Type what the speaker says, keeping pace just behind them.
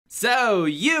So,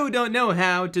 you don't know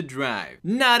how to drive.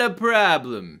 Not a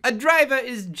problem. A driver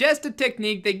is just a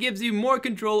technique that gives you more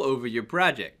control over your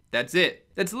project. That's it.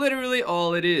 That's literally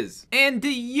all it is. And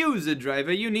to use a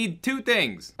driver, you need two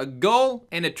things: a goal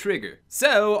and a trigger.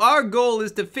 So, our goal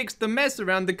is to fix the mess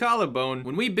around the collarbone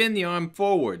when we bend the arm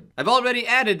forward. I've already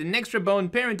added an extra bone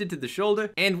parented to the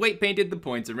shoulder and weight painted the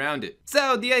points around it.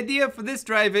 So, the idea for this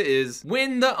driver is,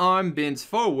 when the arm bends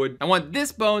forward, I want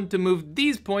this bone to move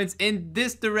these points in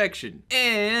this direction.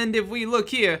 And if we look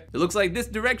here, it looks like this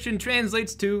direction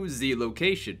translates to Z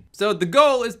location. So, the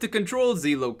goal is to control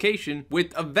Z location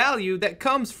with a value that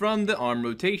comes from the arm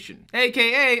rotation,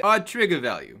 aka our trigger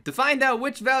value. To find out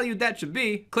which value that should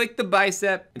be, click the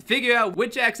bicep and figure out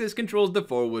which axis controls the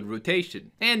forward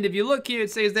rotation. And if you look here,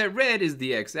 it says that red is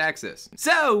the x-axis.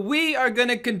 So we are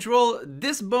gonna control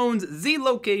this bone's Z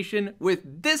location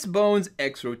with this bone's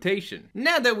X rotation.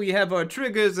 Now that we have our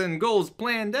triggers and goals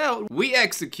planned out, we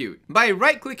execute by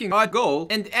right-clicking our goal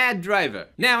and add driver.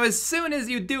 Now as soon as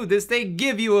you do this, they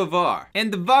give you a var,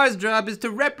 and the var's job is to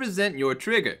represent your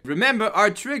trigger. Remember, our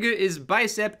trigger is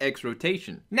bicep X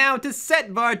rotation. Now to set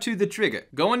var to the trigger,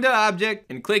 go into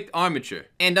object and click armature.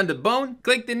 And under bone,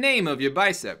 click the name of your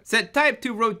bicep. Set type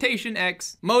to rotation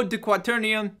X, mode to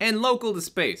quaternion, and local to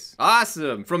space.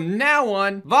 Awesome! From now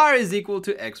on, var is equal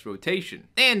to X rotation.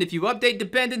 And if you update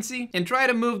dependency and try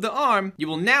to move the arm, you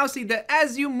will now see that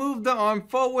as you move the arm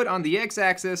forward on the X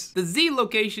axis, the Z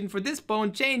location for this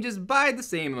bone changes by the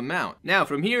same amount. Now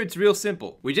from here it's real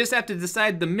simple. We just have to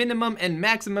decide the minimum and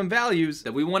maximum values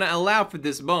that we want to allow for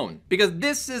this bone, because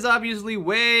this is obviously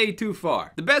way too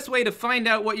far. The best way to find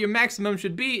out what your maximum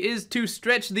should be is to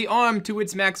stretch the arm to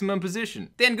its maximum position.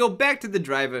 Then go back to the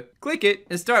driver, click it,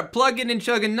 and start plugging and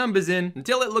chugging numbers in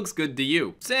until it looks good to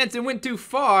you. Since it went too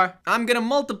far, I'm gonna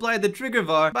multiply the trigger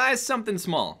var by something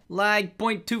small, like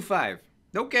 0.25.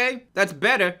 Okay, that's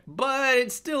better, but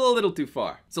it's still a little too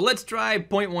far. So let's try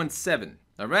 0.17.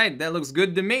 Alright, that looks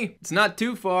good to me. It's not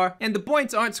too far, and the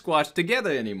points aren't squashed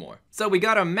together anymore. So we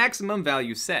got our maximum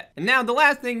value set. And now the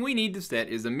last thing we need to set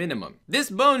is a minimum. This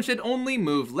bone should only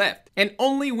move left, and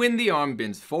only when the arm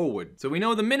bends forward. So we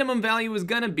know the minimum value is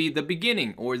gonna be the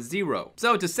beginning, or 0.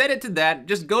 So to set it to that,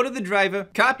 just go to the driver,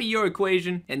 copy your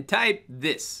equation, and type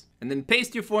this. And then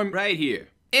paste your form right here.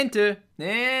 Enter,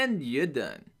 and you're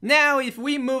done. Now, if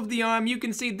we move the arm, you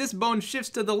can see this bone shifts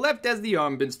to the left as the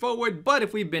arm bends forward, but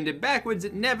if we bend it backwards,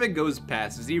 it never goes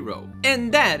past 0.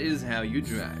 And that is how you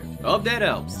drive. Hope that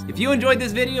helps. If you enjoyed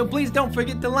this video, please don't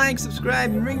forget to like,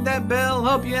 subscribe, and ring that bell.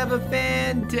 Hope you have a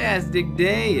fantastic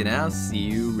day, and I'll see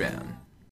you around.